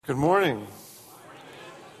Good morning.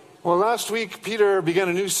 Well, last week, Peter began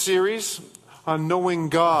a new series on knowing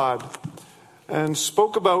God and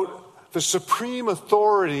spoke about the supreme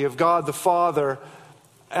authority of God the Father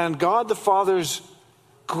and God the Father's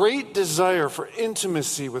great desire for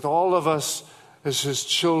intimacy with all of us as his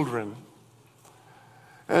children.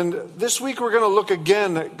 And this week, we're going to look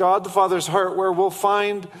again at God the Father's heart, where we'll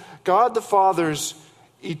find God the Father's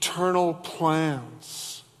eternal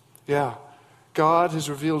plans. Yeah. God has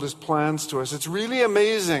revealed his plans to us. It's really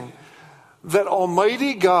amazing that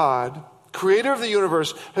Almighty God, creator of the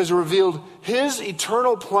universe, has revealed his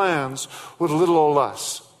eternal plans with little old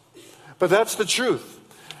us. But that's the truth.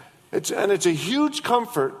 It's a huge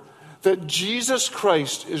comfort that Jesus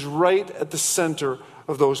Christ is right at the center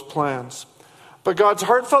of those plans. But God's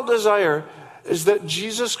heartfelt desire is that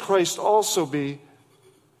Jesus Christ also be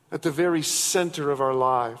at the very center of our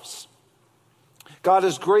lives. God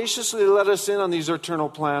has graciously let us in on these eternal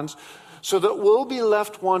plans so that we'll be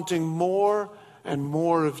left wanting more and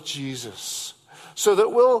more of Jesus. So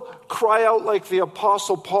that we'll cry out like the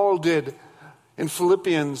Apostle Paul did in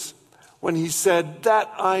Philippians when he said,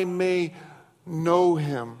 "That I may know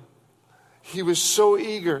him." He was so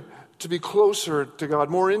eager to be closer to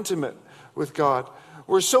God, more intimate with God.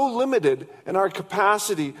 We're so limited in our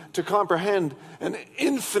capacity to comprehend an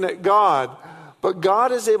infinite God, but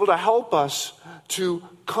God is able to help us to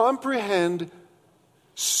comprehend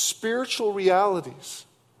spiritual realities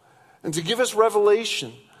and to give us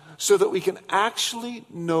revelation so that we can actually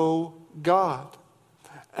know God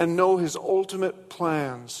and know his ultimate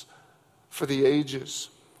plans for the ages,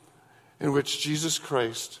 in which Jesus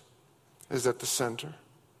Christ is at the center.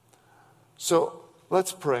 So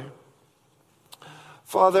let's pray.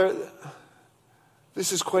 Father,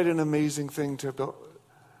 this is quite an amazing thing to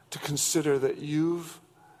consider, that you've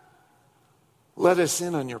let us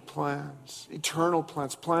in on your plans, eternal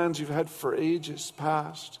plans, plans you've had for ages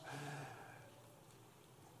past.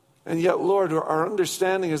 And yet, Lord, our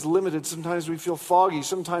understanding is limited. Sometimes we feel foggy.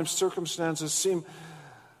 Sometimes circumstances seem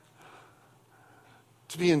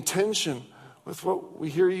to be in tension with what we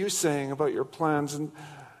hear you saying about your plans. And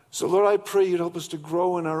so, Lord, I pray you'd help us to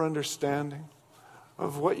grow in our understanding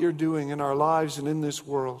of what you're doing in our lives and in this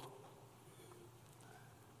world.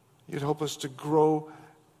 You'd help us to grow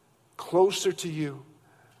closer to you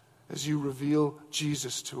as you reveal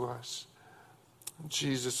Jesus to us. In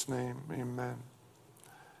Jesus' name, amen.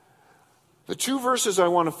 The two verses I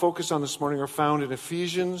want to focus on this morning are found in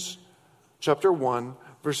Ephesians chapter 1,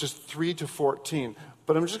 verses 3 to 14.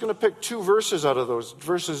 But I'm just going to pick two verses out of those,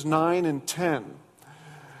 verses 9 and 10.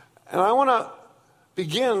 And I want to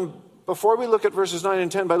begin, before we look at verses 9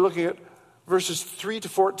 and 10, by looking at verses 3 to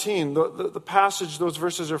 14, the passage those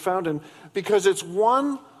verses are found in, because it's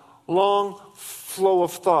one long flow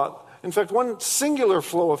of thought. In fact, one singular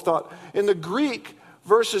flow of thought. In the Greek,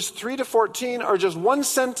 verses 3 to 14 are just one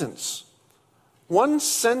sentence. One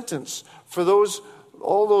sentence for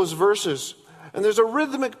all those verses. And there's a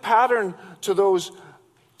rhythmic pattern to those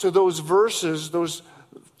verses,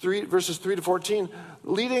 verses 3 to 14,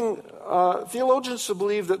 leading theologians to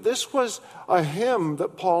believe that this was a hymn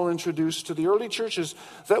that Paul introduced to the early churches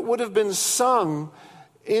that would have been sung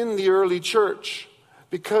in the early church,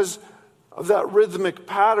 because of that rhythmic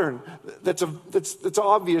pattern that's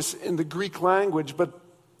obvious in the Greek language, but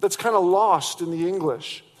that's kind of lost in the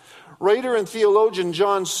English. Writer and theologian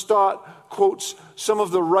John Stott quotes some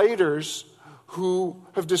of the writers who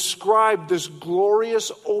have described this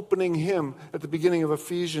glorious opening hymn at the beginning of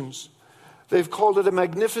Ephesians. They've called it a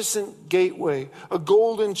magnificent gateway, a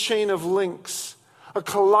golden chain of links, a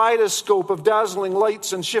kaleidoscope of dazzling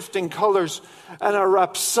lights and shifting colors, and a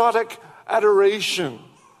rhapsodic adoration.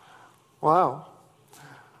 Wow.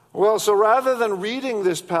 Well, so rather than reading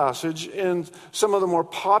this passage in some of the more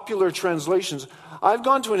popular translations, I've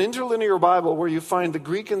gone to an interlinear Bible where you find the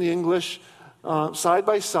Greek and the English side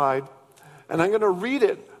by side, and I'm going to read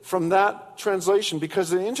it from that translation, because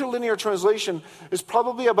the interlinear translation is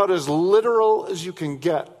probably about as literal as you can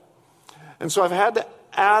get. And so I've had to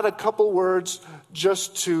add a couple words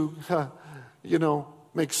just to,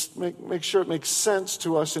 make sure it makes sense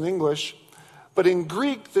to us in English. But in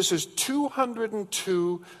Greek, this is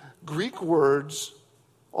 202 Greek words,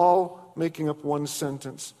 all making up one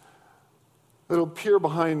sentence. It'll appear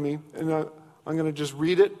behind me, and I'm going to just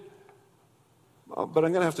read it, but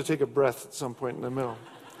I'm going to have to take a breath at some point in the middle.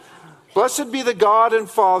 Blessed be the God and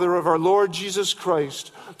Father of our Lord Jesus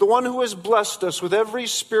Christ, the one who has blessed us with every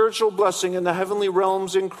spiritual blessing in the heavenly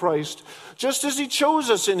realms in Christ, just as he chose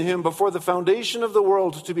us in him before the foundation of the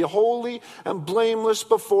world to be holy and blameless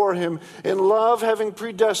before him, in love having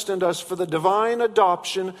predestined us for the divine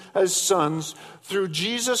adoption as sons through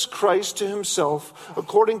Jesus Christ to himself,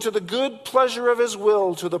 according to the good pleasure of his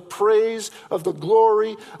will, to the praise of the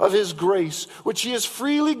glory of his grace, which he has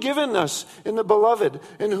freely given us in the Beloved,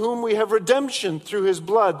 in whom we have redemption through his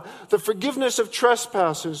blood, the forgiveness of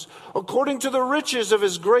trespasses, according to the riches of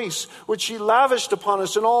his grace, which he lavished upon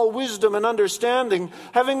us in all wisdom and understanding,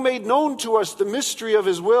 having made known to us the mystery of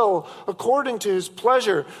his will, according to his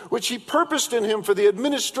pleasure, which he purposed in him for the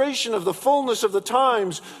administration of the fullness of the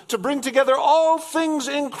times, to bring together all things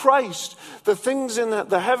in Christ, the things in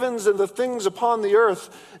the heavens and the things upon the earth,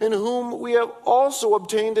 in whom we have also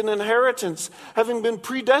obtained an inheritance, having been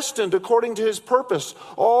predestined according to his purpose,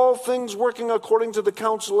 all things working according to the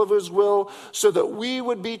counsel of his will, so that we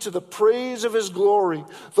would be to the praise of his glory,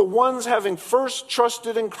 the ones having first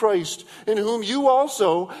trusted in Christ, in whom you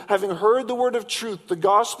also, having heard the word of truth, the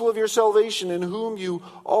gospel of your salvation, in whom you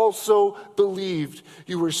also believed,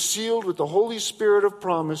 you were sealed with the Holy Spirit of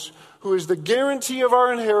promise, who is the guarantee of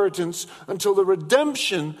our inheritance until the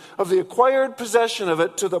redemption of the acquired possession of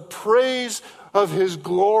it, to the praise of his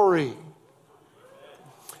glory.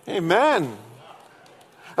 Amen.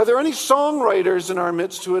 Are there any songwriters in our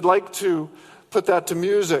midst who would like to put that to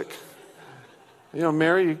music? You know,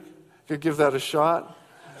 Mary, you could give that a shot.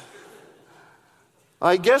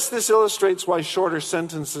 I guess this illustrates why shorter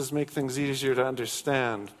sentences make things easier to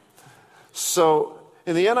understand. So,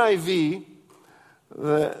 in the NIV,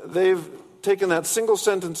 they've taken that single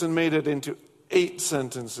sentence and made it into 8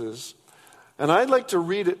 sentences. And I'd like to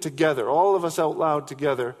read it together, all of us out loud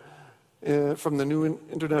together, from the New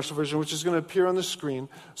International Version, which is going to appear on the screen.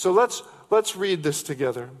 So let's read this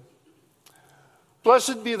together.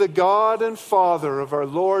 Blessed be the God and Father of our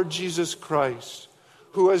Lord Jesus Christ,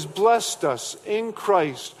 who has blessed us in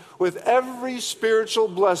Christ with every spiritual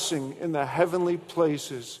blessing in the heavenly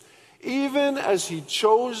places, even as he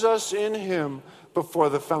chose us in him before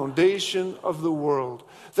the foundation of the world,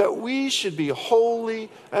 that we should be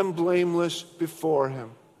holy and blameless before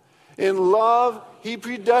him. In love, he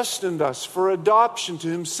predestined us for adoption to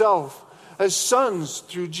himself as sons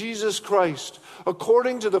through Jesus Christ,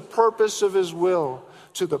 according to the purpose of his will,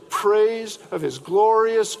 to the praise of his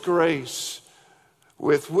glorious grace,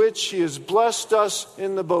 with which he has blessed us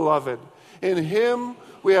in the Beloved. In him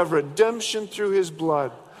we have redemption through his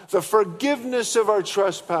blood, the forgiveness of our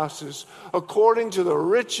trespasses, according to the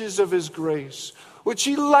riches of his grace, which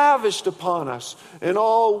he lavished upon us in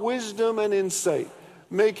all wisdom and insight,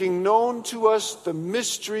 making known to us the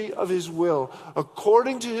mystery of his will,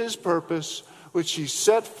 according to his purpose, which he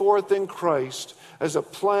set forth in Christ as a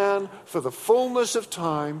plan for the fullness of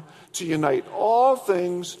time, to unite all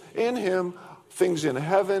things in him, things in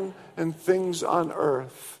heaven and things on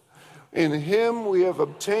earth. In him we have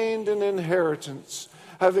obtained an inheritance,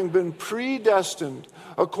 having been predestined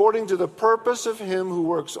according to the purpose of him who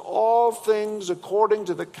works all things according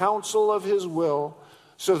to the counsel of his will,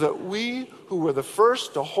 so that we who were the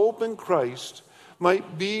first to hope in Christ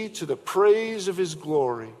might be to the praise of his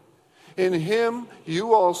glory. In him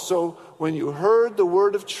you also, when you heard the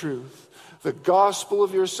word of truth, the gospel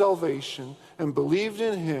of your salvation, and believed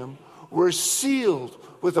in him, were sealed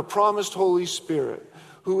with the promised Holy Spirit,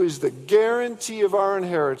 who is the guarantee of our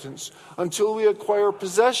inheritance until we acquire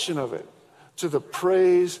possession of it, to the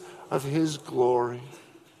praise of his glory.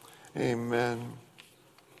 Amen.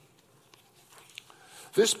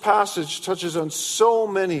 This passage touches on so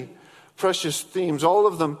many precious themes, all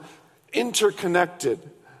of them interconnected,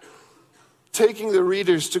 taking the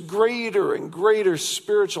readers to greater and greater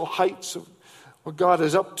spiritual heights of what God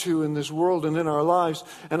is up to in this world and in our lives.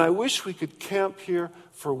 And I wish we could camp here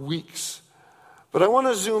for weeks. But I want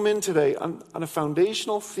to zoom in today on a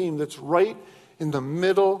foundational theme that's right in the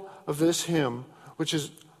middle of this hymn, which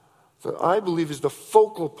is, I believe, is the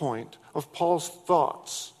focal point of Paul's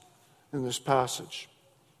thoughts in this passage.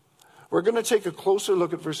 We're going to take a closer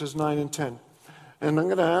look at verses 9 and 10. And I'm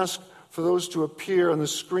going to ask for those to appear on the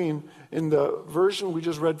screen in the version we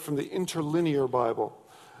just read from the Interlinear Bible.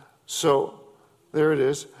 So, there it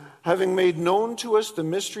is. Having made known to us the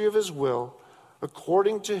mystery of his will,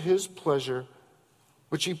 according to his pleasure,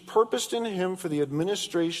 which he purposed in him for the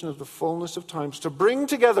administration of the fullness of times, to bring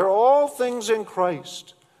together all things in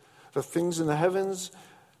Christ, the things in the heavens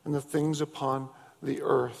and the things upon the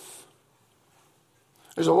earth.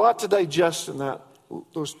 There's a lot to digest in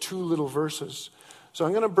those 2 little verses. So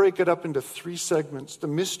I'm going to break it up into 3 segments. The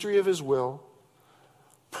mystery of his will,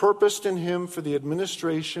 purposed in him for the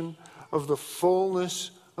administration of the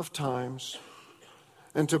fullness of times,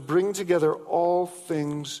 and to bring together all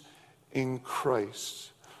things in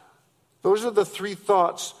Christ. Those are the 3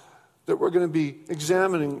 thoughts that we're going to be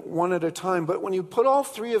examining one at a time. But when you put all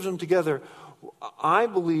 3 of them together, I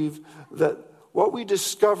believe that what we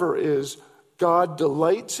discover is God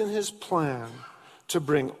delights in his plan to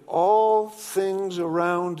bring all things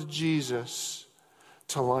around Jesus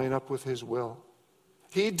to line up with his will.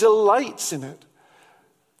 He delights in it,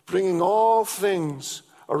 bringing all things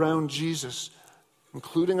around Jesus,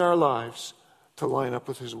 including our lives, to line up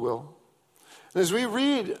with his will. And as we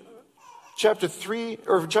read chapter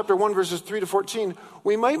 1, verses 3 to 14,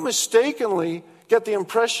 we might mistakenly get the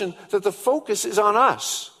impression that the focus is on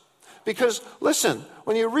us. Because, listen,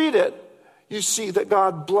 when you read it, you see that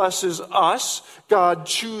God blesses us, God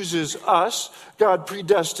chooses us, God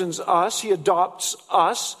predestines us, he adopts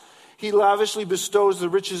us, he lavishly bestows the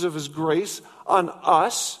riches of his grace on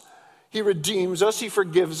us, he redeems us, he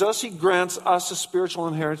forgives us, he grants us a spiritual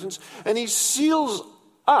inheritance, and he seals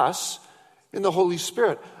us in the Holy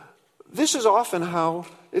Spirit. This is often how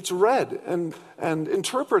it's read and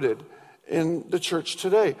interpreted in the church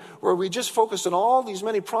today, where we just focus on all these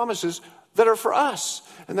many promises that are for us.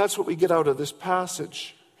 And that's what we get out of this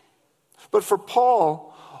passage. But for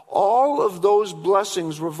Paul, all of those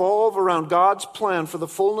blessings revolve around God's plan for the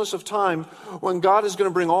fullness of time when God is going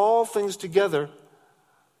to bring all things together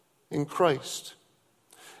in Christ.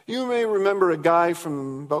 You may remember a guy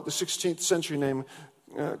from about the 16th century named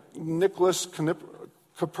Nicholas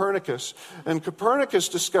Copernicus. And Copernicus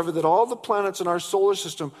discovered that all the planets in our solar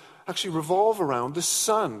system actually revolve around the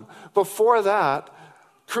sun. Before that,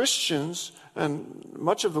 Christians and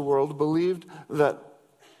much of the world believed that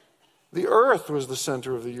the earth was the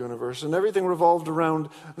center of the universe and everything revolved around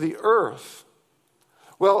the earth.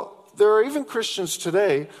 Well, there are even Christians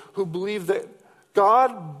today who believe that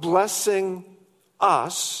God blessing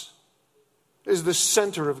us is the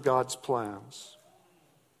center of God's plans.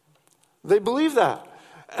 They believe that.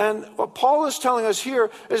 And what Paul is telling us here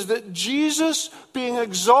is that Jesus being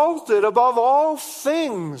exalted above all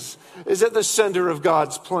things is at the center of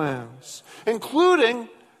God's plans, including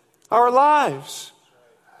our lives.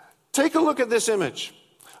 Take a look at this image.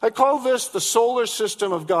 I call this the solar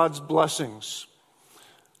system of God's blessings.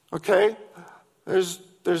 Okay?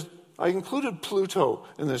 I included Pluto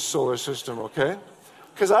in this solar system, okay?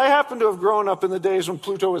 Because I happen to have grown up in the days when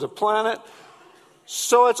Pluto was a planet,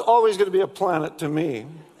 so it's always going to be a planet to me.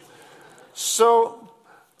 So,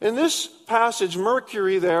 in this passage,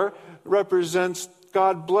 Mercury there represents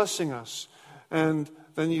God blessing us. And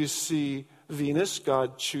then you see Venus,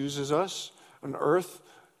 God chooses us. On Earth,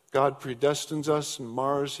 God predestines us. And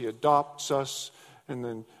Mars, he adopts us. And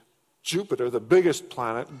then Jupiter, the biggest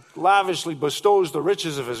planet, lavishly bestows the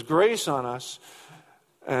riches of his grace on us.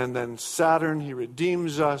 And then Saturn, he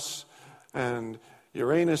redeems us. And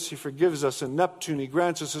Uranus, he forgives us. And Neptune, he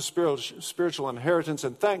grants us a spiritual inheritance.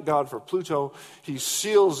 And thank God for Pluto, he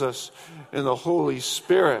seals us in the Holy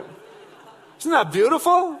Spirit. Isn't that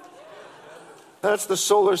beautiful? That's the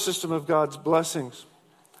solar system of God's blessings.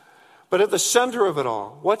 But at the center of it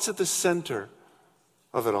all, what's at the center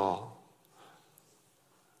of it all?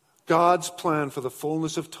 God's plan for the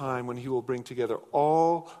fullness of time when he will bring together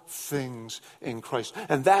all things in Christ.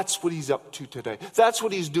 And that's what he's up to today. That's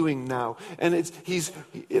what he's doing now. And it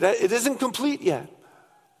isn't complete yet.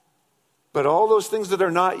 But all those things that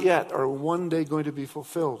are not yet are one day going to be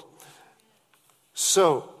fulfilled.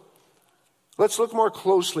 So, let's look more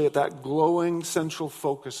closely at that glowing central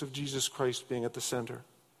focus of Jesus Christ being at the center.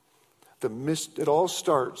 It all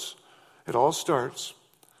starts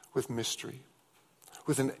with mystery.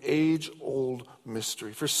 With an age-old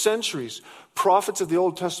mystery. For centuries, prophets of the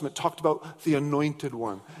Old Testament talked about the Anointed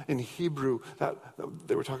One. In Hebrew,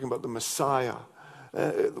 they were talking about the Messiah.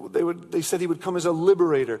 They said he would come as a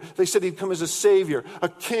liberator. They said he'd come as a savior, a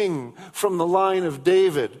king from the line of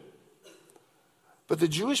David. But the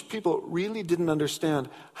Jewish people really didn't understand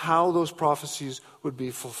how those prophecies would be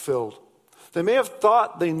fulfilled. They may have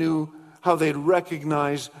thought they knew how they'd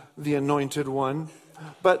recognize the Anointed One,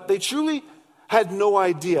 but they truly had no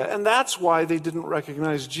idea. And that's why they didn't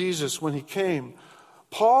recognize Jesus when he came.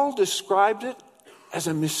 Paul described it as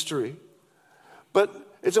a mystery. But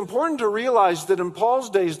it's important to realize that in Paul's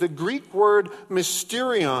days, the Greek word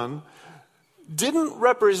mysterion didn't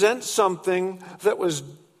represent something that was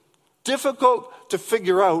difficult to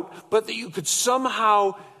figure out, but that you could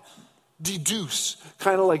somehow deduce,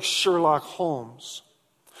 kind of like Sherlock Holmes.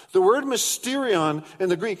 The word mysterion in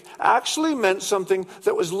the Greek actually meant something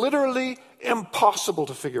that was literally impossible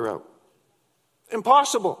to figure out.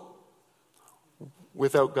 Impossible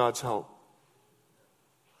without God's help.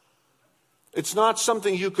 It's not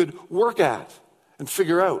something you could work at and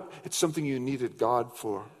figure out. It's something you needed God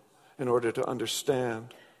for in order to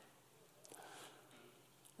understand.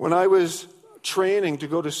 When I was training to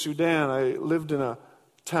go to Sudan, I lived in a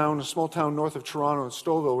a small town north of Toronto in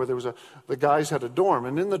Stouffville, where the guys had a dorm.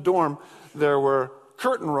 And in the dorm, there were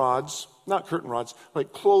not curtain rods,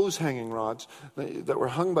 like clothes hanging rods that were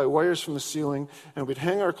hung by wires from the ceiling. And we'd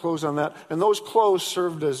hang our clothes on that. And those clothes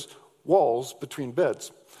served as walls between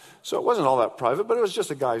beds. So it wasn't all that private, but it was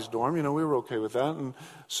just a guy's dorm. We were okay with that. And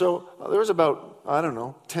so there was about,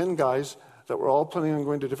 10 guys that were all planning on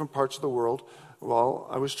going to different parts of the world while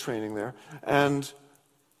I was training there. And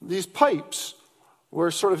these pipes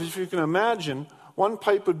were sort of, if you can imagine, one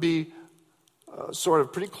pipe would be sort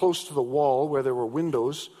of pretty close to the wall where there were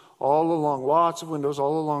windows all along, lots of windows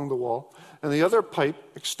all along the wall. And the other pipe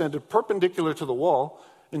extended perpendicular to the wall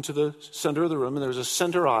into the center of the room. And there was a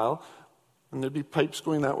center aisle. And there'd be pipes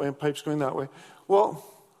going that way and pipes going that way. Well,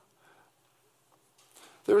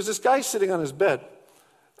 there was this guy sitting on his bed.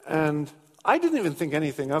 And I didn't even think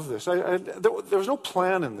anything of this. There was no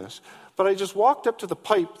plan in this. But I just walked up to the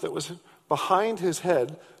pipe that was behind his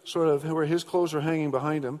head, sort of where his clothes were hanging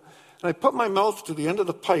behind him. And I put my mouth to the end of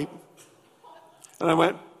the pipe. And I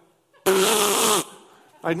went,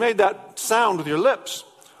 I'd made that sound with your lips.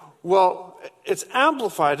 Well, it's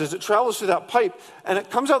amplified as it travels through that pipe, and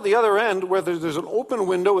it comes out the other end where there's an open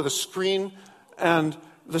window with a screen, and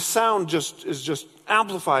the sound is just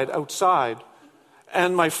amplified outside.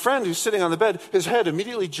 And my friend who's sitting on the bed, his head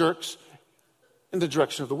immediately jerks in the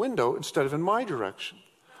direction of the window instead of in my direction.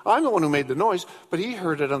 I'm the one who made the noise, but he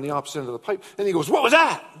heard it on the opposite end of the pipe, and he goes, "What was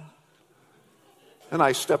that?" And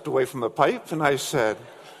I stepped away from the pipe, and I said,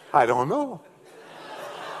 "I don't know.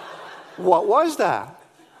 What was that?"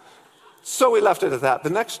 So we left it at that.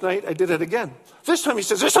 The next night, I did it again. This time he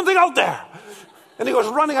says, "There's something out there." And he goes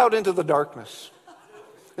running out into the darkness.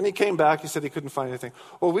 And he came back. He said he couldn't find anything.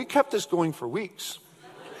 Well, we kept this going for weeks.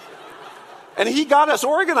 And he got us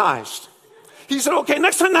organized. He said, "Okay,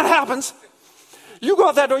 next time that happens, you go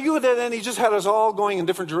out that door, you go there." And he just had us all going in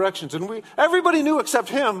different directions. And everybody knew except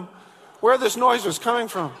him where this noise was coming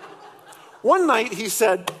from. One night he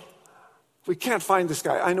said, "We can't find this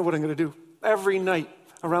guy. I know what I'm going to do. Every night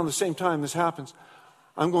around the same time this happens,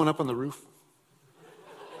 I'm going up on the roof."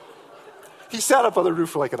 He sat up on the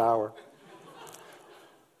roof for like an hour.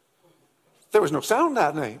 There was no sound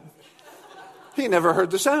that night. He never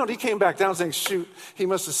heard the sound. He came back down saying, "Shoot, he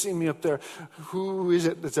must have seen me up there. Who is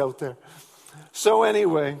it that's out there?" So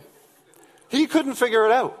anyway, he couldn't figure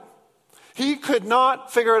it out. He could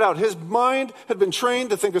not figure it out. His mind had been trained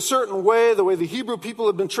to think a certain way, the way the Hebrew people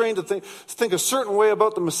had been trained to think a certain way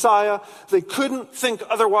about the Messiah. They couldn't think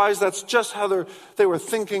otherwise. That's just how they were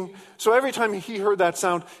thinking. So every time he heard that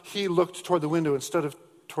sound, he looked toward the window instead of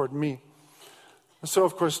toward me. So,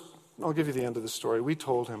 of course, I'll give you the end of the story. We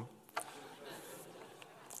told him.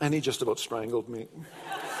 And he just about strangled me.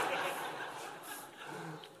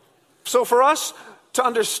 So for us to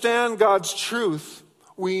understand God's truth,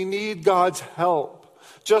 we need God's help.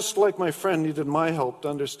 Just like my friend needed my help to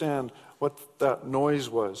understand what that noise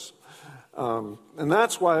was. And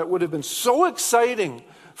that's why it would have been so exciting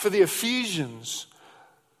for the Ephesians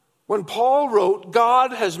when Paul wrote,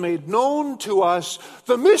 "God has made known to us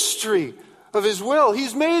the mystery of his will."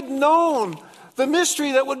 He's made known the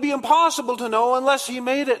mystery that would be impossible to know unless he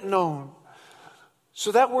made it known.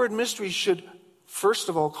 So that word mystery should, first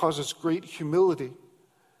of all, cause us great humility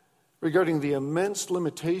regarding the immense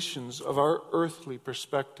limitations of our earthly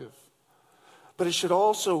perspective. But it should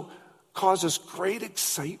also cause us great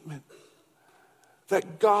excitement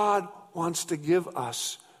that God wants to give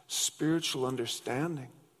us spiritual understanding,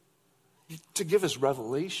 to give us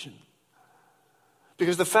revelation.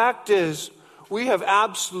 Because the fact is, we have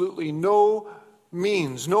absolutely no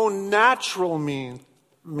means, no natural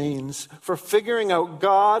means for figuring out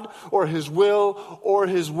God or his will or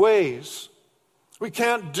his ways. We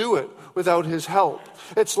can't do it without his help.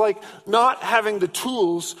 It's like not having the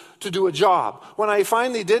tools to do a job. When I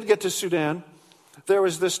finally did get to Sudan, there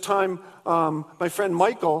was this time, my friend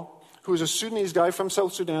Michael, who was a Sudanese guy from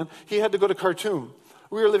South Sudan, he had to go to Khartoum.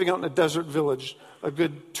 We were living out in a desert village, a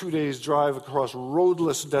good 2 days drive across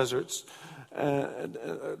roadless deserts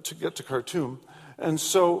to get to Khartoum. And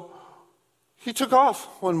so he took off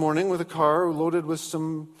one morning with a car loaded with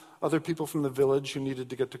some other people from the village who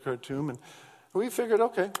needed to get to Khartoum. And we figured,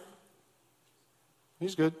 okay,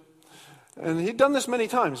 he's good. And he'd done this many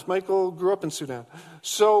times. Michael grew up in Sudan.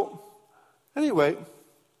 So anyway,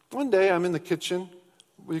 one day I'm in the kitchen.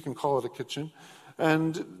 Well, you can call it a kitchen.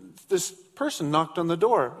 And this person knocked on the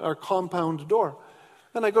door, our compound door.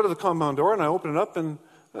 And I go to the compound door and I open it up and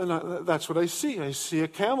that's what I see. I see a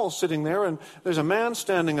camel sitting there and there's a man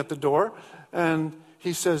standing at the door. And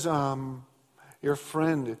he says, "Your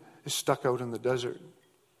friend is stuck out in the desert.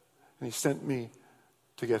 And he sent me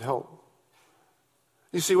to get help."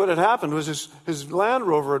 You see, what had happened was his Land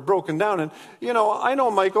Rover had broken down. And, I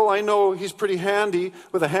know Michael. I know he's pretty handy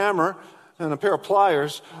with a hammer and a pair of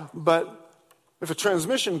pliers. But if a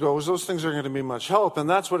transmission goes, those things aren't going to be much help. And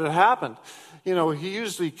that's what had happened. He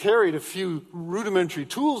usually carried a few rudimentary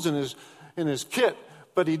tools in his kit,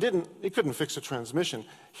 but he couldn't fix a transmission.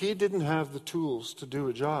 He didn't have the tools to do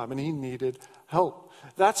a job, and he needed help.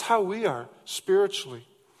 That's how we are spiritually.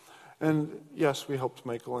 And yes, we helped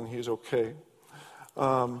Michael, and he's okay.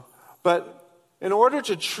 But in order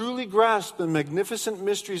to truly grasp the magnificent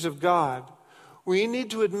mysteries of God, we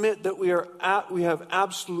need to admit that we have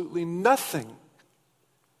absolutely nothing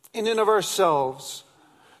in and of ourselves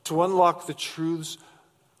to unlock the truths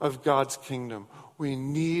of God's kingdom. We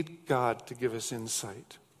need God to give us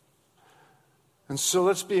insight. And so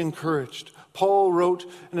let's be encouraged. Paul wrote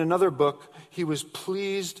in another book,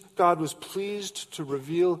 God was pleased to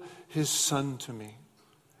reveal his Son to me.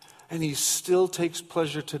 And he still takes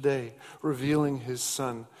pleasure today revealing his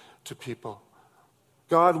Son to people.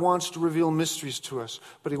 God wants to reveal mysteries to us,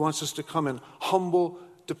 but he wants us to come in humble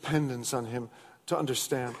dependence on him to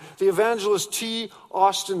understand. The evangelist T.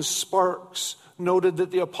 Austin Sparks noted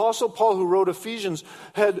that the Apostle Paul, who wrote Ephesians,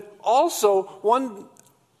 had also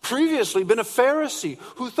previously been a Pharisee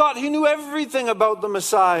who thought he knew everything about the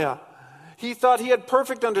Messiah. He thought he had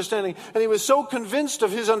perfect understanding, and he was so convinced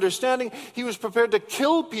of his understanding, he was prepared to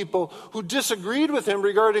kill people who disagreed with him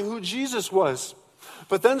regarding who Jesus was.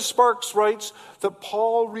 But then Sparks writes that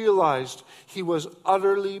Paul realized he was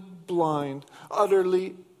utterly blind,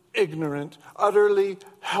 utterly ignorant, utterly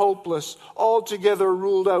helpless, altogether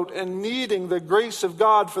ruled out, and needing the grace of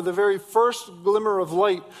God for the very first glimmer of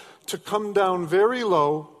light to come down very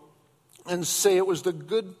low and say it was the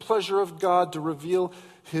good pleasure of God to reveal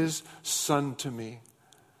his Son to me.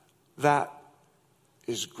 That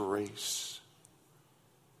is grace.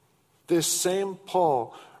 This same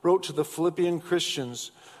Paul wrote to the Philippian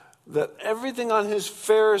Christians that everything on his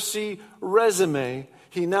Pharisee resume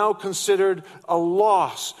he now considered a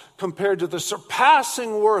loss compared to the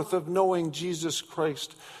surpassing worth of knowing Jesus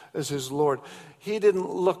Christ as his Lord. He didn't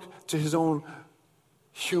look to his own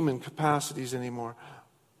human capacities anymore,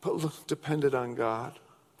 but depended on God.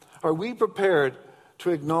 Are we prepared to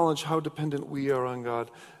acknowledge how dependent we are on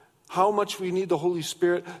God? How much we need the Holy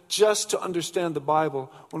Spirit just to understand the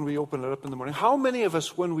Bible when we open it up in the morning? How many of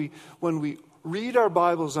us, when we read our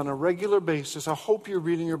Bibles on a regular basis, I hope you're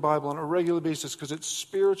reading your Bible on a regular basis because it's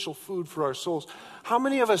spiritual food for our souls. How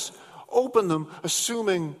many of us open them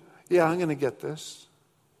assuming, yeah, I'm going to get this?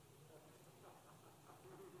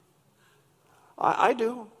 I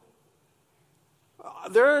do.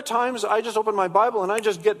 There are times I just open my Bible and I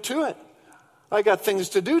just get to it. I got things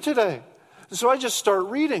to do today. And so I just start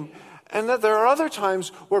reading. And that there are other times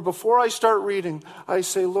where before I start reading, I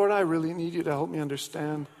say, Lord, I really need you to help me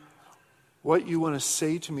understand what you want to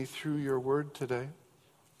say to me through your word today.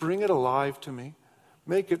 Bring it alive to me.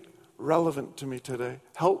 Make it relevant to me today.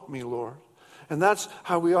 Help me, Lord. And that's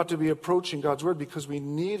how we ought to be approaching God's word, because we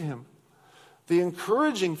need him. The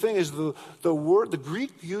encouraging thing is the word, the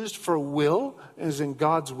Greek used for will, as in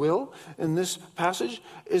God's will, in this passage,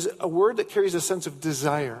 is a word that carries a sense of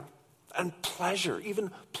desire and pleasure, even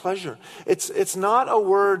pleasure. It's not a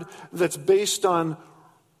word that's based on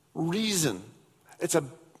reason. It's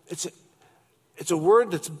a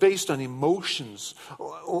word that's based on emotions,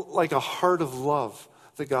 like a heart of love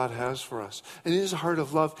that God has for us. And in his heart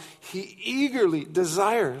of love, he eagerly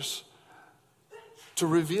desires to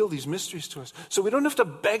reveal these mysteries to us. So we don't have to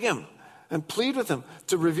beg him and plead with him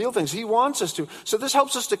to reveal things. He wants us to. So this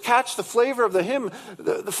helps us to catch the flavor of the hymn.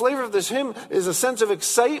 The flavor of this hymn is a sense of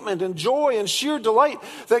excitement and joy and sheer delight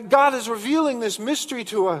that God is revealing this mystery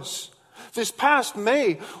to us. This past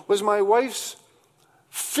May was my wife's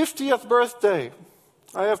 50th birthday.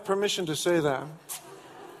 I have permission to say that.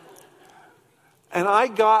 And I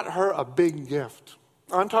got her a big gift.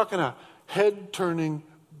 I'm talking a head-turning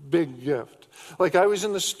big gift. Like, I was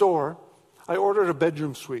in the store, I ordered a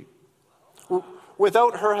bedroom suite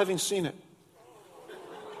without her having seen it.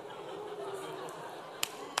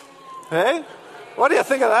 Hey? What do you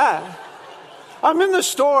think of that? I'm in the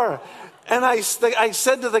store, and I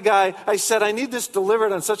said to the guy, I need this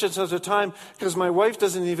delivered on such and such a time because my wife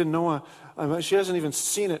doesn't even know, she hasn't even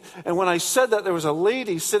seen it. And when I said that, there was a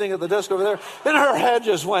lady sitting at the desk over there, and her head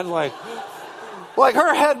just went like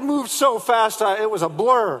her head moved so fast, it was a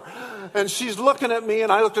blur. And she's looking at me,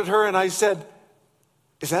 and I looked at her, and I said,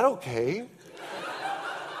 is that okay?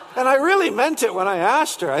 And I really meant it when I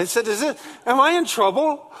asked her. I said, am I in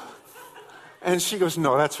trouble? And she goes,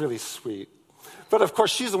 no, that's really sweet. But of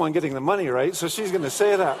course, she's the one getting the money, right? So she's going to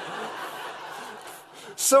say that.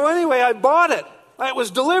 So anyway, I bought it. it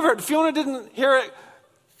was delivered. Fiona didn't hear it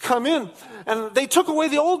come in. And they took away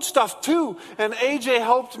the old stuff too. And AJ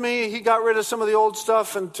helped me. He got rid of some of the old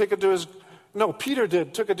stuff and took it to his, no, Peter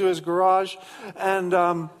did, took it to his garage.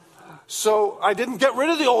 And so I didn't get rid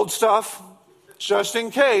of the old stuff, just in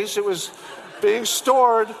case it was being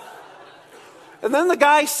stored. And then the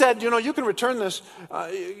guy said, you can return this,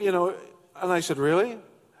 and I said, really?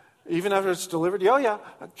 Even after it's delivered? Yeah.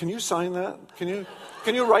 Can you sign that? Can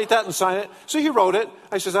you write that and sign it? So he wrote it.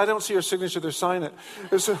 I says, I don't see your signature there, sign it.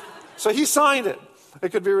 So he signed it. It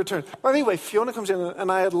could be returned. Well, anyway, Fiona comes in,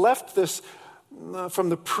 and I had left this from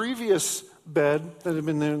the previous bed that had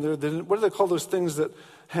been there. What do they call those things that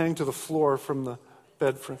hang to the floor from the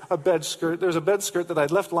bed frame? A bed skirt. There's a bed skirt that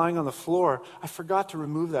I'd left lying on the floor. I forgot to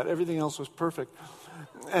remove that. Everything else was perfect.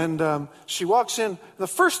 And she walks in. And the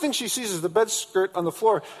first thing she sees is the bed skirt on the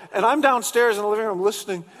floor. And I'm downstairs in the living room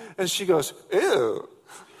listening. And she goes, ew.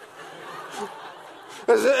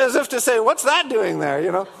 As if to say, what's that doing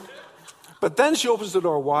there, But then she opens the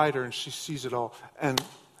door wider and she sees it all. And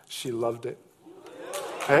she loved it.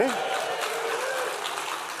 Hey?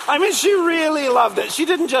 I mean, she really loved it. She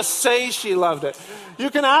didn't just say she loved it. You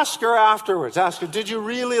can ask her afterwards. Ask her, did you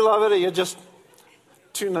really love it? Or are you just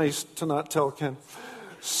too nice to not tell Ken?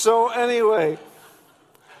 So anyway,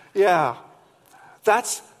 yeah.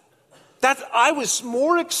 I was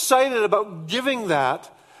more excited about giving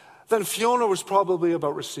that than Fiona was probably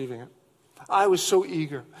about receiving it. I was so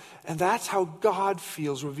eager. And that's how God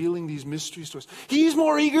feels revealing these mysteries to us. He's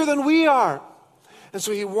more eager than we are. And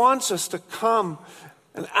so he wants us to come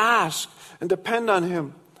and ask and depend on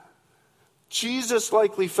him. Jesus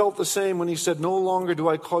likely felt the same when he said, no longer do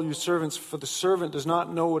I call you servants, for the servant does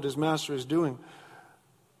not know what his master is doing.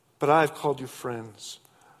 But I have called you friends.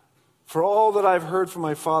 For all that I've heard from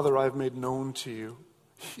my Father, I've made known to you.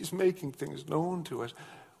 He's making things known to us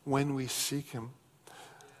when we seek him.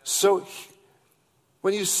 So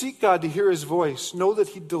when you seek God to hear his voice, know that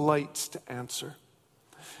he delights to answer.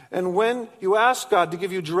 And when you ask God to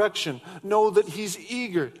give you direction, know that he's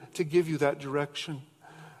eager to give you that direction.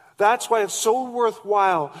 That's why it's so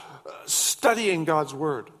worthwhile studying God's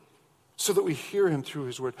word, so that we hear him through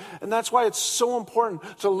his word. And that's why it's so important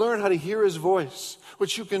to learn how to hear his voice,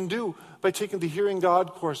 which you can do by taking the Hearing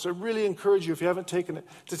God course. I really encourage you, if you haven't taken it,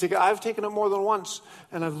 to take it. I've taken it more than once,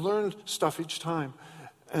 and I've learned stuff each time.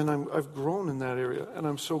 And I've grown in that area, and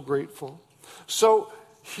I'm so grateful. So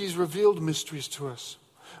he's revealed mysteries to us.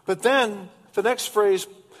 But then the next phrase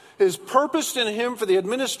is purposed in him for the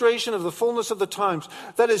administration of the fullness of the times.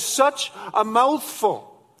 That is such a mouthful.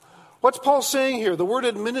 What's Paul saying here? The word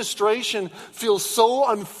administration feels so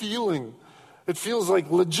unfeeling. It feels like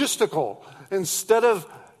logistical instead of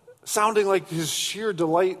sounding like his sheer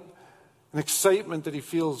delight and excitement that he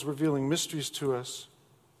feels revealing mysteries to us.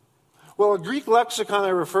 Well, a Greek lexicon I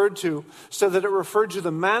referred to said that it referred to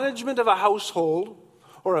the management of a household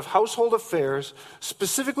or of household affairs,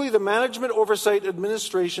 specifically the management, oversight,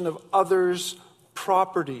 administration of others'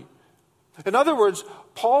 property. In other words,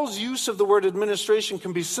 Paul's use of the word administration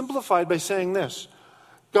can be simplified by saying this: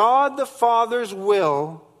 God the Father's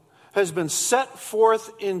will has been set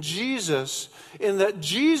forth in Jesus, in that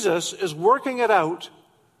Jesus is working it out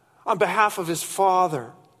on behalf of his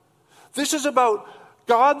Father. This is about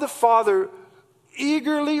God the Father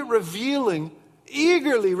eagerly revealing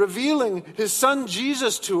his Son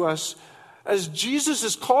Jesus to us, as Jesus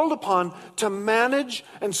is called upon to manage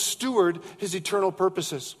and steward his eternal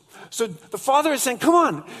purposes. So the Father is saying, come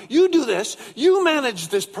on, you do this. You manage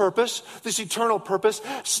this purpose, this eternal purpose,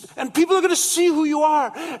 and people are going to see who you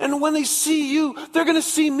are. And when they see you, they're going to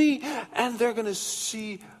see me, and they're going to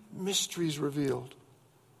see mysteries revealed.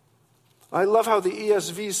 I love how the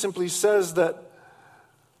ESV simply says that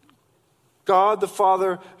God the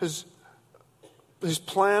Father, his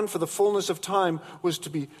plan for the fullness of time was to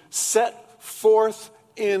be set forth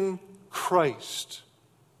in Christ.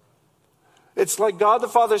 It's like God the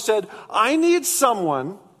Father said, I need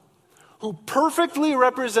someone who perfectly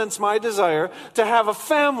represents my desire to have a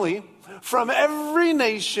family from every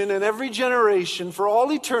nation and every generation for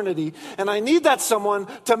all eternity, and I need that someone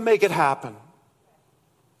to make it happen.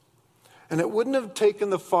 And it wouldn't have taken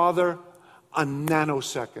the Father a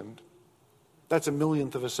nanosecond. That's a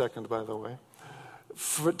millionth of a second, by the way.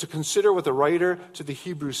 To consider what the writer to the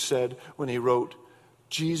Hebrews said when he wrote,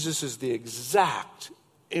 Jesus is the exact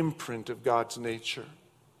imprint of God's nature.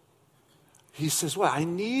 He says, well, I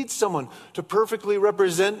need someone to perfectly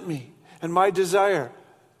represent me and my desire.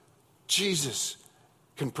 Jesus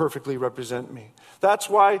can perfectly represent me. That's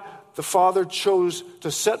why the Father chose to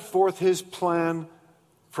set forth his plan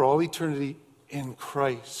for all eternity in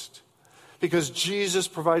Christ. because Jesus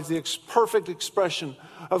provides the perfect expression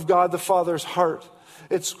of God the Father's heart.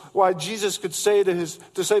 It's why Jesus could say to his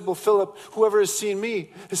disciple Philip, "Whoever has seen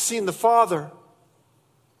me has seen the Father."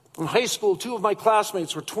 In high school, 2 of my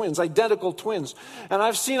classmates were twins, identical twins. And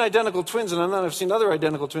I've seen identical twins, and then I've seen other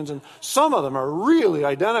identical twins, and some of them are really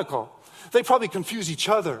identical. They probably confuse each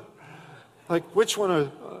other. Like, which one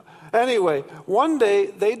are... Anyway, one day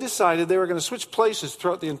they decided they were going to switch places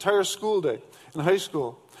throughout the entire school day in high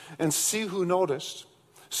school and see who noticed,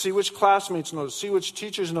 see which classmates noticed, see which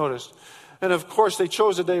teachers noticed. And of course, they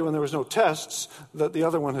chose a day when there was no tests that the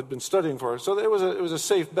other one had been studying for. So it was a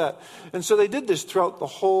safe bet. And so they did this throughout the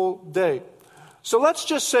whole day. So let's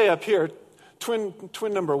just say up here, twin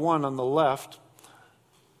number 1 on the left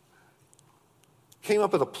came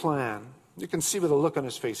up with a plan. You can see by the look on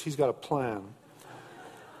his face, he's got a plan.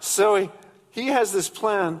 So he has this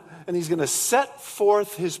plan, and he's going to set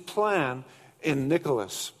forth his plan in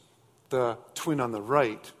Nicholas, the twin on the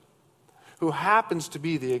right, who happens to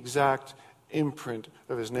be the exact imprint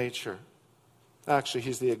of his nature. Actually,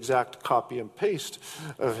 he's the exact copy and paste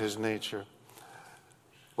of his nature.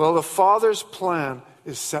 Well, the Father's plan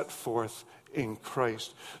is set forth in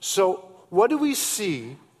Christ. So what do we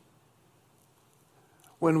see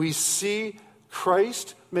when we see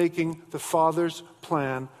Christ making the Father's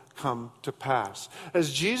plan come to pass?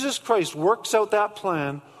 As Jesus Christ works out that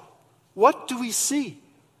plan, what do we see?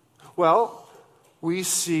 Well, we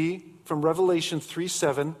see from Revelation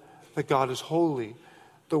 3:7 that God is holy.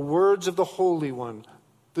 The words of the Holy One,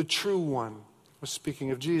 the true one, was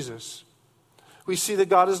speaking of Jesus. We see that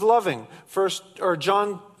God is loving.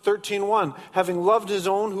 John 13:1, having loved his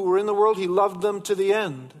own who were in the world, he loved them to the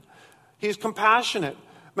end. He is compassionate.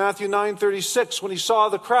 Matthew 9:36, when he saw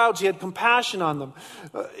the crowds, he had compassion on them.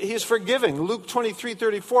 He is forgiving. Luke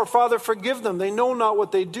 23:34, Father, forgive them. They know not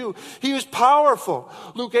what they do. He was powerful.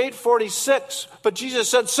 Luke 8:46, but Jesus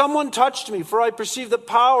said, someone touched me, for I perceive that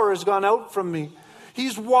power has gone out from me.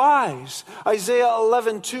 He's wise. Isaiah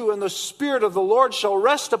 11:2, and the Spirit of the Lord shall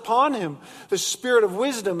rest upon him, the Spirit of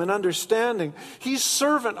wisdom and understanding. He's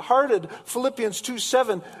servant-hearted. Philippians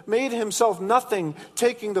 2:7, made himself nothing,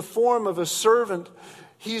 taking the form of a servant.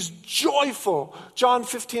 He's joyful. John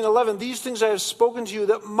 15:11, these things I have spoken to you,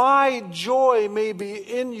 that my joy may be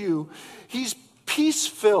in you. He's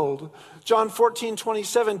peace-filled. John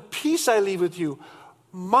 14:27, peace I leave with you.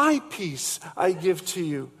 My peace I give to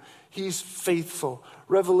you. He's faithful.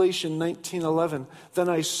 Revelation 19:11, then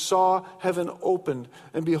I saw heaven opened,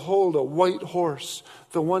 and behold, a white horse.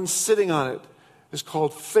 The one sitting on it is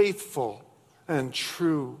called Faithful and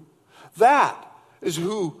True. That is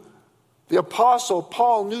who the Apostle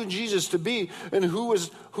Paul knew Jesus to be, and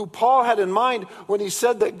who Paul had in mind when he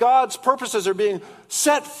said that God's purposes are being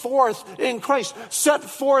set forth in Christ, set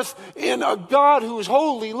forth in a God who is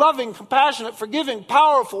holy, loving, compassionate, forgiving,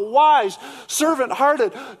 powerful, wise,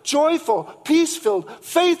 servant-hearted, joyful, peace-filled,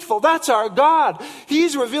 faithful. That's our God.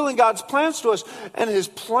 He's revealing God's plans to us, and his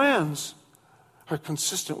plans are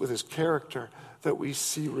consistent with his character that we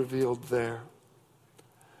see revealed there.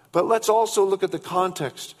 But let's also look at the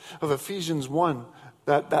context of Ephesians 1,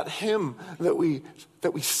 that hymn that we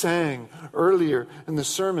sang earlier in the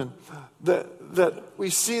sermon, that we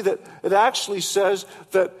see that it actually says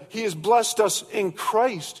that he has blessed us in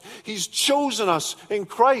Christ. He's chosen us in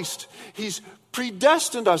Christ. He's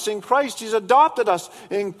predestined us in Christ. He's adopted us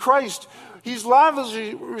in Christ. He's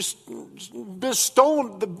lavishly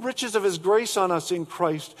bestowed the riches of his grace on us in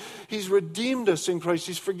Christ. He's redeemed us in Christ.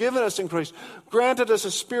 He's forgiven us in Christ. Granted us a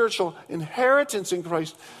spiritual inheritance in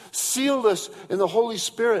Christ. Sealed us in the Holy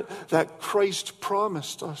Spirit that Christ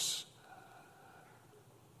promised us.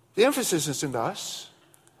 The emphasis isn't us.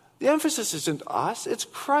 The emphasis isn't us. It's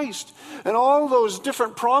Christ. And all those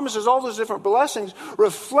different promises, all those different blessings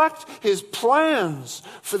reflect his plans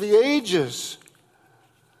for the ages.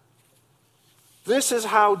 This is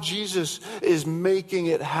how Jesus is making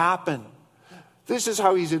it happen. This is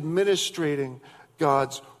how he's administrating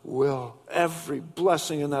God's will. Every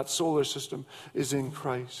blessing in that solar system is in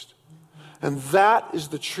Christ. And that is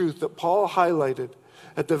the truth that Paul highlighted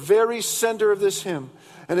at the very center of this hymn.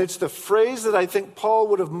 And it's the phrase that I think Paul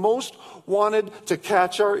would have most wanted to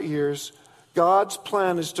catch our ears. God's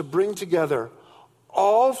plan is to bring together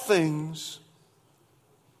all things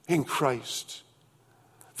in Christ.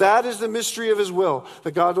 That is the mystery of his will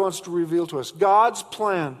that God wants to reveal to us. God's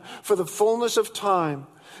plan for the fullness of time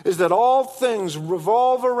is that all things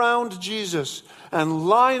revolve around Jesus and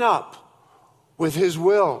line up with his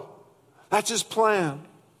will. That's his plan.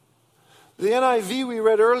 The NIV we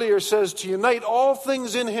read earlier says to unite all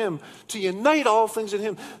things in him. To unite all things in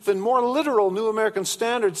him. The more literal New American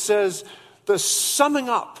Standard says the summing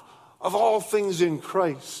up of all things in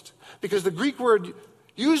Christ. Because the Greek word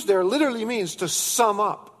used there literally means to sum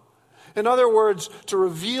up. In other words, to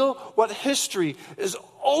reveal what history is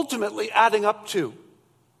ultimately adding up to.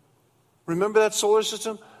 Remember that solar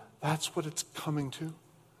system? That's what it's coming to.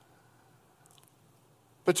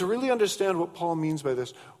 But to really understand what Paul means by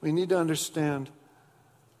this, we need to understand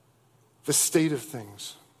the state of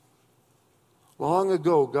things. Long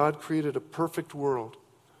ago, God created a perfect world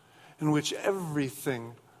in which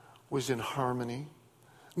everything was in harmony.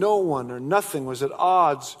 No one or nothing was at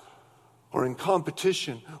odds or in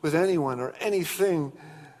competition with anyone or anything,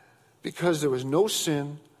 because there was no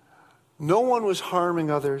sin, no one was harming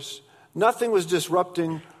others, nothing was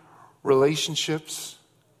disrupting relationships.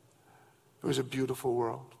 It was a beautiful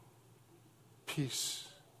world. Peace.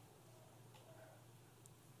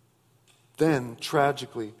 Then,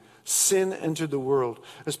 tragically, sin entered the world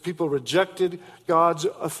as people rejected God's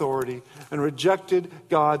authority and rejected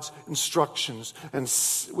God's instructions. And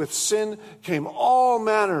with sin came all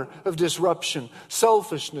manner of disruption,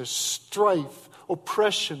 selfishness, strife,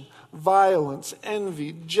 oppression, violence,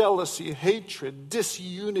 envy, jealousy, hatred,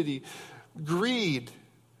 disunity, greed,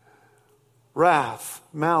 wrath,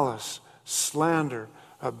 malice, slander,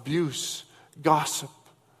 abuse, gossip,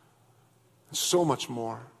 and so much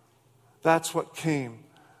more. That's what came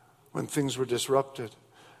when things were disrupted.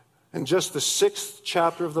 In just the 6th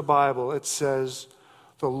chapter of the Bible, it says,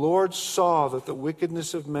 the Lord saw that the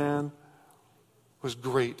wickedness of man was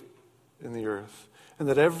great in the earth, and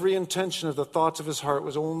that every intention of the thoughts of his heart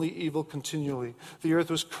was only evil continually. The earth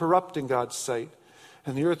was corrupt in God's sight,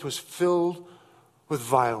 and the earth was filled with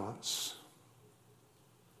violence.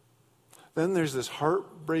 Then there's this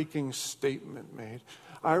heartbreaking statement made.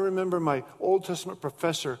 I remember my Old Testament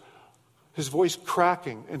professor, his voice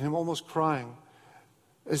cracking and him almost crying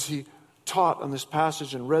as he taught on this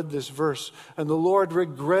passage and read this verse. And the Lord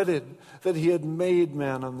regretted that he had made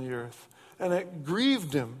man on the earth, and it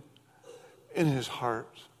grieved him in his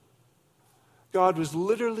heart. God was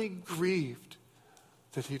literally grieved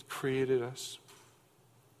that he'd created us.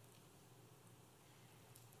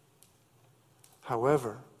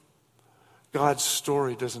 However, God's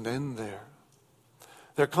story doesn't end there.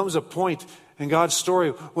 There comes a point in God's story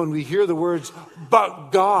when we hear the words,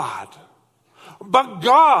 but God. But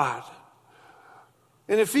God.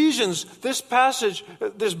 In Ephesians, this passage,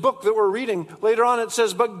 this book that we're reading, later on it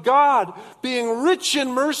says, but God, being rich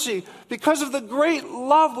in mercy, because of the great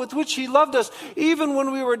love with which he loved us, even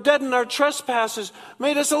when we were dead in our trespasses,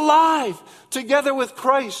 made us alive together with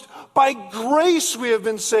Christ. By grace we have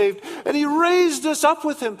been saved, and he raised us up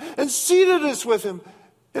with him and seated us with him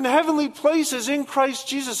in heavenly places in Christ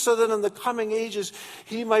Jesus, so that in the coming ages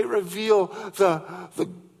he might reveal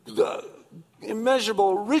the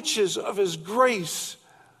immeasurable riches of his grace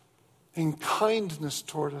and kindness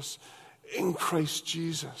toward us in Christ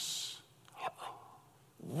Jesus.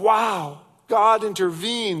 Wow! God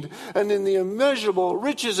intervened, and in the immeasurable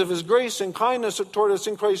riches of his grace and kindness toward us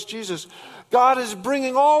in Christ Jesus, God is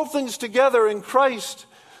bringing all things together in Christ,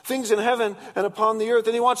 things in heaven and upon the earth,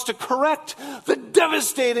 and he wants to correct the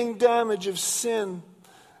devastating damage of sin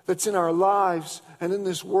that's in our lives and in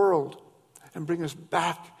this world and bring us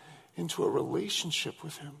back into a relationship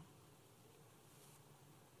with him.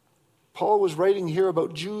 Paul was writing here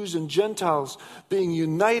about Jews and Gentiles being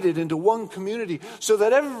united into one community so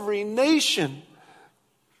that every nation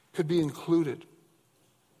could be included.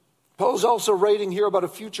 Paul's also writing here about a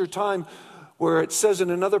future time where it says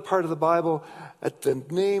in another part of the Bible, at the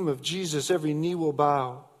name of Jesus, every knee will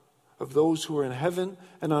bow, of those who are in heaven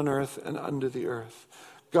and on earth and under the earth.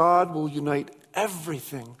 God will unite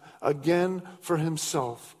everything again for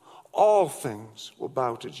himself. All things will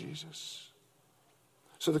bow to Jesus.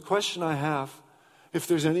 So the question I have, if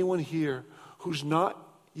there's anyone here who's not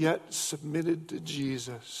yet submitted to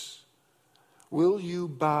Jesus, will you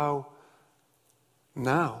bow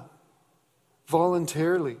now,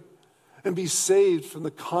 voluntarily, and be saved from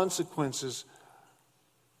the consequences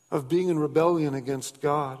of being in rebellion against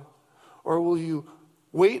God? Or will you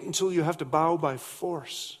wait until you have to bow by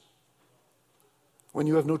force, when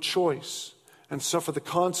you have no choice, and suffer the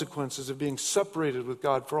consequences of being separated with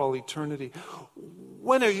God for all eternity?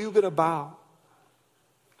 When are you going to bow?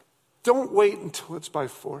 Don't wait until it's by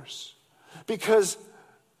force, because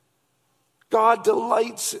God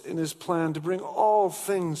delights in his plan to bring all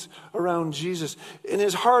things around Jesus. In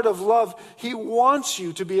his heart of love, he wants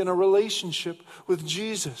you to be in a relationship with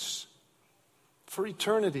Jesus for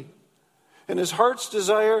eternity. In his heart's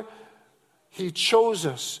desire, he chose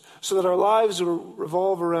us so that our lives will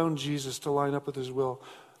revolve around Jesus to line up with his will.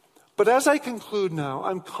 But as I conclude now,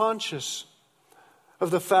 I'm conscious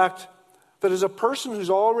of the fact that as a person who's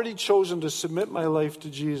already chosen to submit my life to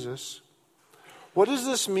Jesus, what does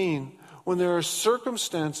this mean when there are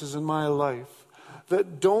circumstances in my life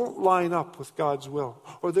that don't line up with God's will,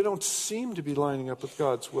 or they don't seem to be lining up with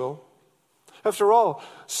God's will? After all,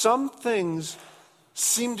 some things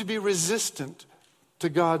seem to be resistant to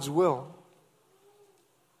God's will.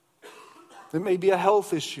 It may be a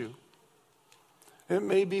health issue. It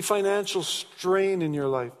may be financial strain in your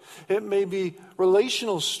life. It may be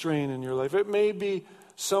relational strain in your life. It may be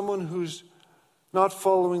someone who's not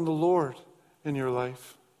following the Lord in your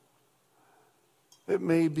life. It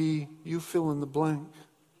may be you fill in the blank.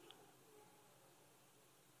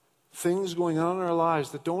 Things going on in our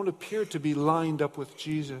lives that don't appear to be lined up with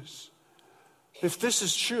Jesus. If this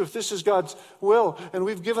is true, if this is God's will, and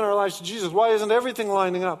we've given our lives to Jesus, why isn't everything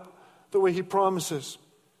lining up the way He promises?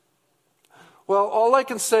 Well, all I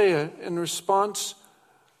can say in response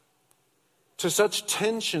to such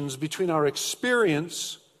tensions between our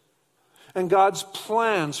experience and God's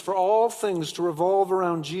plans for all things to revolve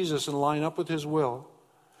around Jesus and line up with His will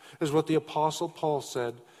is what the Apostle Paul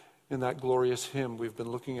said in that glorious hymn we've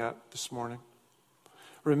been looking at this morning.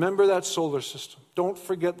 Remember that solar system. Don't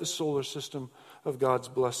forget the solar system of God's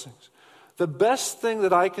blessings. The best thing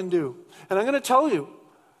that I can do, and I'm going to tell you,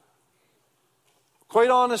 quite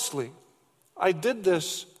honestly, I did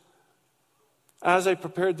this as I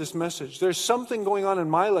prepared this message. There's something going on in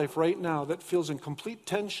my life right now that feels in complete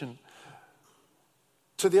tension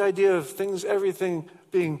to the idea of everything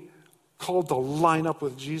being called to line up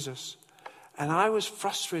with Jesus. And I was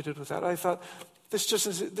frustrated with that. I thought, this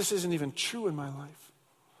isn't even true in my life.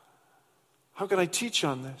 How can I teach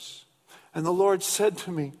on this? And the Lord said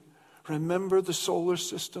to me, remember the solar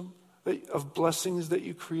system of blessings that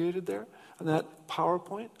you created there? And that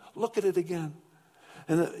PowerPoint? Look at it again.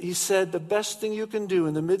 And He said, the best thing you can do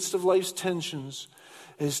in the midst of life's tensions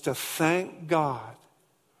is to thank God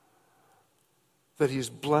that He's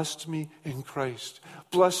blessed me in Christ.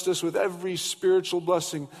 Blessed us with every spiritual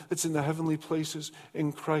blessing that's in the heavenly places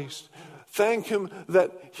in Christ. Thank Him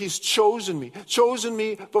that He's chosen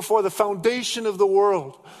me before the foundation of the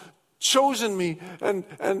world. Chosen me and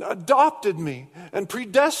adopted me and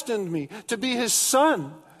predestined me to be His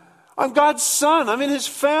son. I'm God's son. I'm in His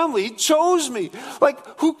family. He chose me.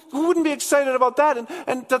 Who wouldn't be excited about that?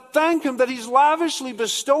 And to thank Him that He's lavishly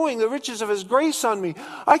bestowing the riches of His grace on me.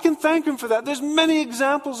 I can thank Him for that. There's many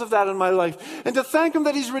examples of that in my life. And to thank Him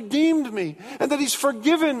that He's redeemed me and that He's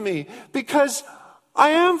forgiven me because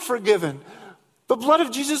I am forgiven. The blood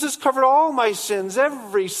of Jesus has covered all my sins,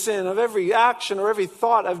 every sin of every action or every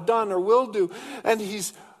thought I've done or will do. And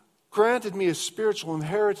He's granted me a spiritual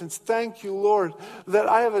inheritance. Thank you, Lord, that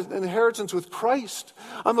I have an inheritance with Christ.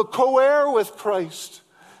 I'm a co-heir with Christ.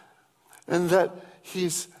 And that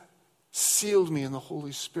He's sealed me in the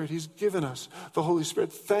Holy Spirit. He's given us the Holy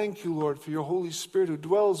Spirit. Thank you, Lord, for your Holy Spirit who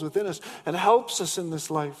dwells within us and helps us in this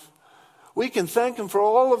life. We can thank Him for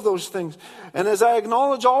all of those things. And as I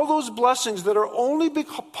acknowledge all those blessings that are only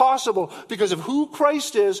possible because of who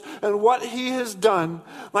Christ is and what He has done,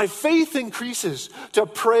 my faith increases to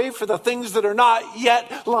pray for the things that are not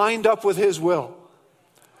yet lined up with His will.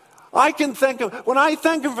 I can thank Him. When I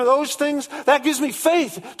thank Him for those things, that gives me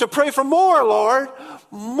faith to pray for more, Lord.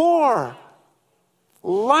 More.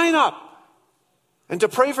 Line up. And to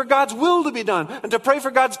pray for God's will to be done. And to pray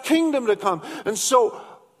for God's kingdom to come. And so,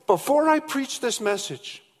 before I preach this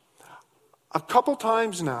message, a couple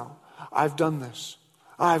times now, I've done this.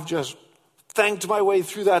 I've just thanked my way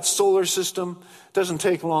through that solar system. Doesn't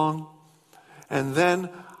take long. And then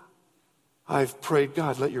I've prayed,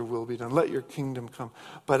 God, let your will be done. Let your kingdom come.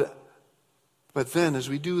 But then as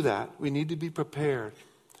we do that, we need to be prepared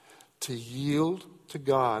to yield to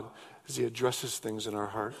God as He addresses things in our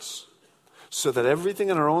hearts. So that everything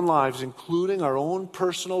in our own lives, including our own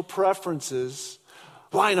personal preferences,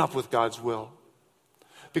 line up with God's will.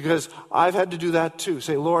 Because I've had to do that too.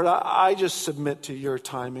 Say, Lord, I just submit to your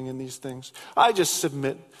timing in these things. I just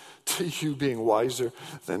submit to you being wiser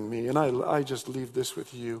than me. And I just leave this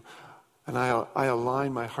with you. And I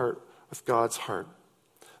align my heart with God's heart.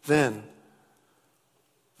 Then,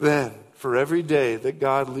 for every day that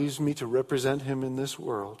God leaves me to represent Him in this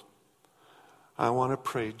world, I want to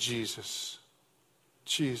pray, Jesus,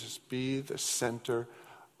 be the center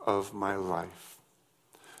of my life.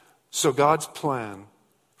 So God's plan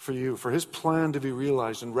for you, for His plan to be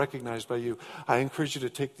realized and recognized by you, I encourage you to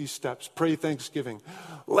take these steps. Pray thanksgiving.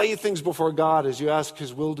 Lay things before God as you ask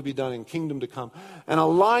His will to be done and kingdom to come. And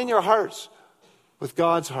align your hearts with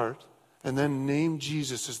God's heart. And then name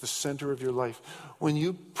Jesus as the center of your life. When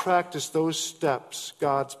you practice those steps,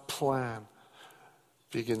 God's plan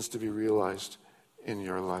begins to be realized in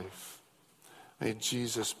your life. May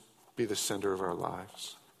Jesus be the center of our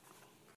lives.